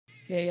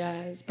Yeah,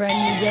 it's a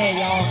brand new day,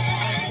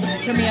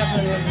 y'all. Turn me up a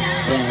little bit.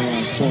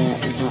 Yeah, turn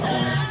up and talk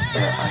loud.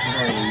 I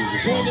kind of use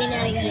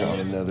this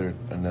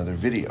on another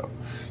video.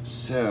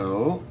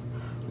 So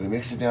we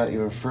mixed it down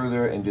even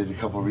further and did a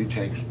couple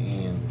retakes,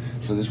 and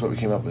so this is what we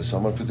came up with. So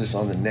I'm gonna put this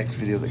on the next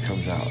video that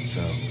comes out. So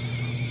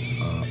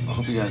I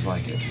hope you guys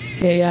like it.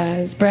 Yeah,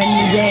 it's a brand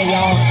new day,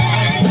 y'all.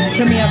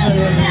 Turn me up a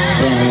little bit.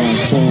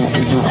 Yeah, turn up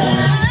and talk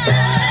loud.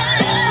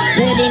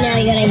 Little do you know,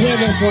 you're gonna hear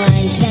this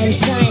one. Sun's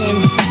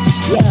shining.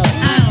 Yo.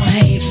 I don't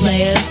hate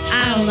players.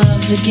 I don't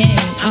love the game.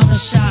 I'm a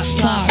shot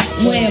clock,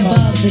 way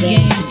above the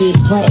game. Be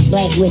point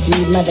blank with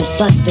you,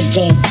 motherfuck the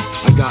game.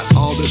 I got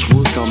all this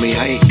work on me.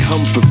 I ain't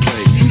come for play.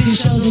 You can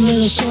show the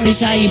little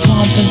shorties how you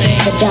pump and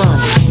think. The dog.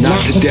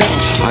 Not to death.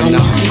 I'm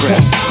not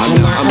impressed.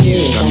 I'm not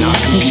amused. I'm not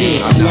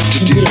confused. I'm not to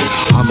do.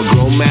 I'm a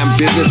grown man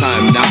business. I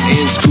am not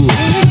in school.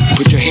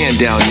 Put your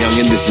hand down,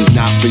 youngin'. This is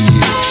not for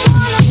you.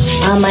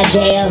 On my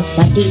jail,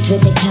 my beats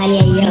with the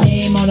Kanye, yo. Your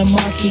name on the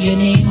market, your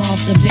name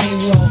off the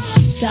payroll.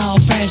 Style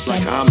fresh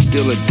Like I'm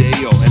still a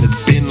Dayo, and it's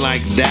been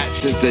like that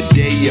since the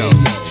day-yo.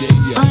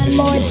 On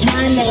more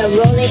time than a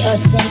Rolly or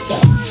Seiko.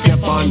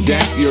 Step on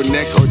deck, your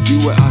neck, or do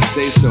what I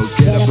say so.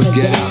 Get up or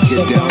get out,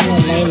 get down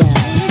and lay low.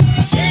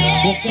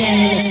 You're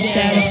standing in the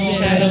shadow.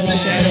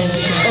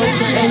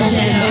 Open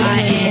Jedi,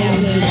 I am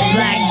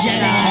Black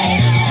Jedi,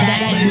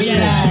 Black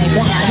Jedi,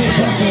 Black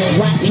people.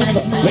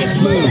 Let's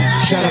move.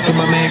 Shout out to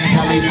my man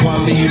Khalid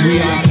Kweli.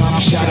 We on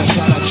top. Shout out,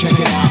 check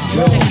it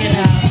out. Check it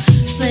out.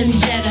 Slim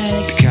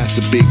Jedi, To cast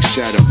a big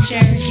shadow.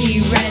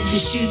 Cherokee red to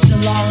shoot the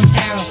long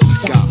arrow.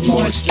 Got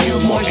more skill,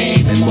 more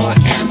aim, and more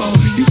ammo.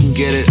 You can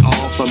get it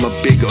all from a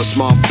big or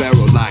small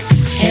barrel like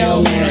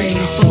Hail Mary,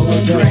 full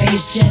of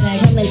grace, Jedi.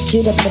 Come and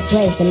shoot up the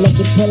place and make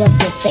you pull up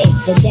your face.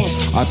 The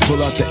death. I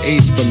pull out the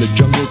ace from the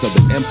jungles of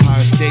the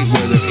Empire State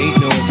where there ain't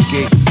no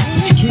escape.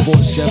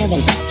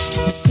 247.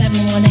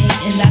 718,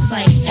 and that's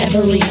like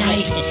every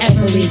night and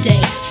every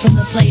day. From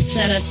the place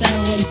that I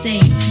settle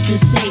insane to the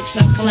States,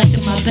 I'm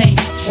collecting my pay.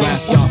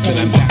 Blast off and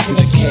I'm back to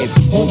the cave.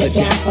 Hold it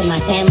down for my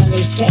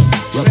family straight.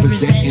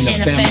 Represent in a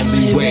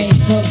family way.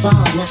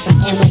 Football, not for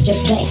amateur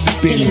play.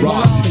 Billy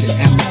Ross is an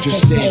amateur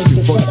stage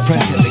before the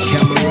press and the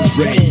cameras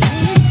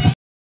raised.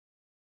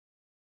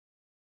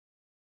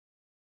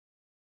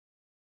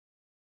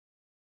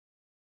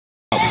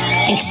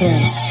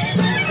 Excellence.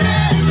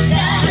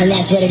 And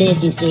that's what it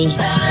is, you see.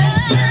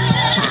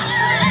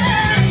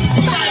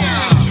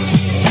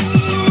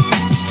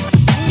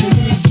 Cause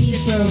it is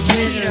deeper,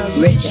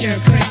 richer,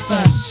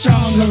 crisper,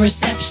 stronger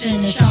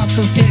reception, a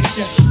sharper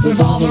picture.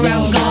 Revolve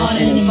around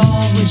God and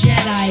evolve with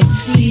Jedis.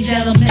 These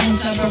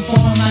elements I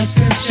perform my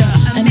scripture.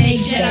 I make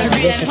Jedi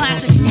rich,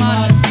 classic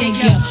modern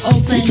figure.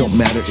 Oakland. It don't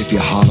matter if you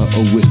holler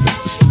or whisper.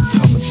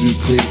 Coming through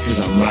clear cause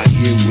I'm right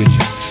here with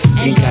you.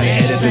 Ain't got a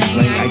head of the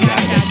sling, I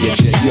gotta get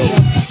you. Yo,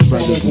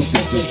 brothers and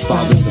sisters,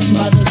 fathers and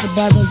mothers. The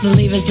brothers, the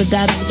leavers, the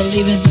daughters,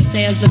 believers, the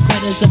stayers, the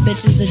quitters, the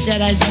bitches, the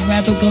Jedis, the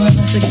rapper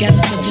gorillas,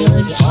 together, the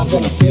village. I'm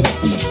gonna feel it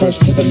from the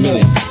first to the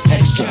million.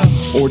 Extra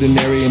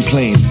Ordinary and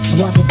plain.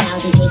 Walk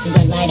 1,000 paces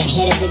a light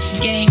ahead of the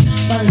gang.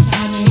 By the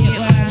time you get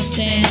where I'm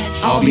standing,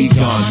 I'll be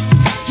gone.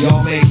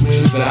 Y'all make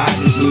moves, but I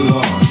just move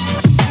on.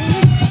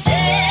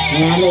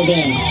 When I move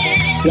in,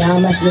 y'all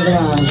must move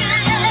along.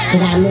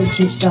 Cause I move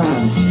too strong.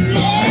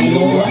 I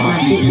know what my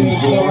feet move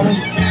for.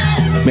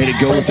 Made it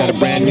go without a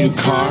brand new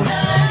car.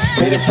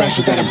 Made it fresh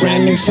without a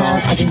brand new song.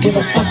 I can give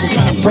a fuck what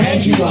kind of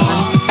brand you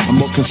are. I'm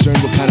more concerned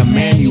what kind of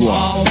man you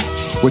are.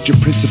 What your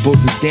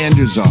principles and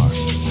standards are.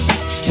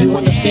 You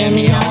understand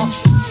me, y'all?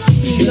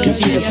 Be good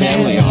to your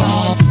family,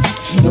 y'all.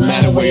 No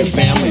matter where your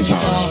families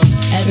are.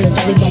 Cause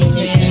everybody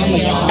needs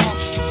family, y'all.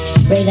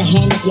 Raise a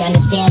hand if you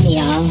understand me,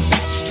 y'all.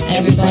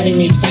 Everybody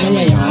needs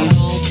family, y'all.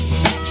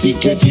 Be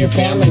good to your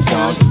families,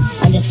 dog.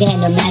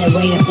 Understand no matter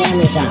where your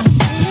families are.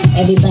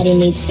 Everybody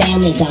needs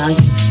family, dog.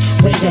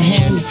 Raise your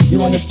hand,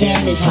 you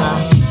understand me, pa.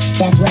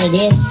 That's what it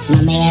is,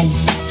 my man.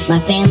 My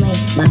family,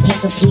 my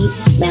pencil Pete,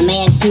 my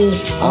man too.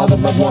 All the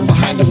loved one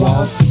behind the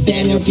walls.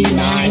 Daniel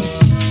D9.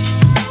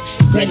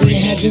 Gregory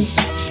Hedges.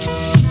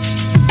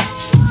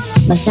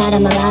 Masada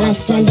Marana,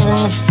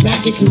 Sundara.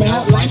 Magic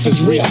Mel, life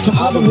is real. To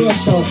all the real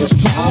soldiers,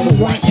 to all the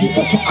white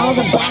people, to all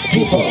the black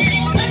people.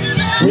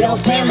 Real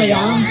family,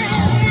 y'all.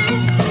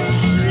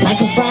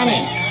 Michael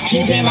Friday,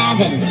 TJ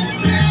Lavin.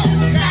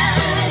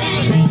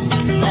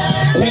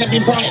 Let it be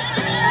bright.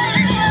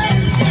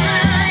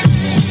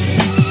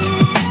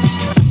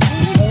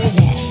 What was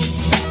that?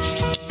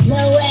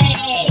 No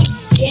way!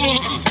 Yeah!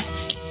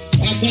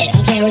 That's it.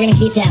 Okay, we're gonna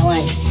keep that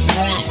one.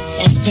 Alright,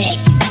 that's a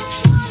take.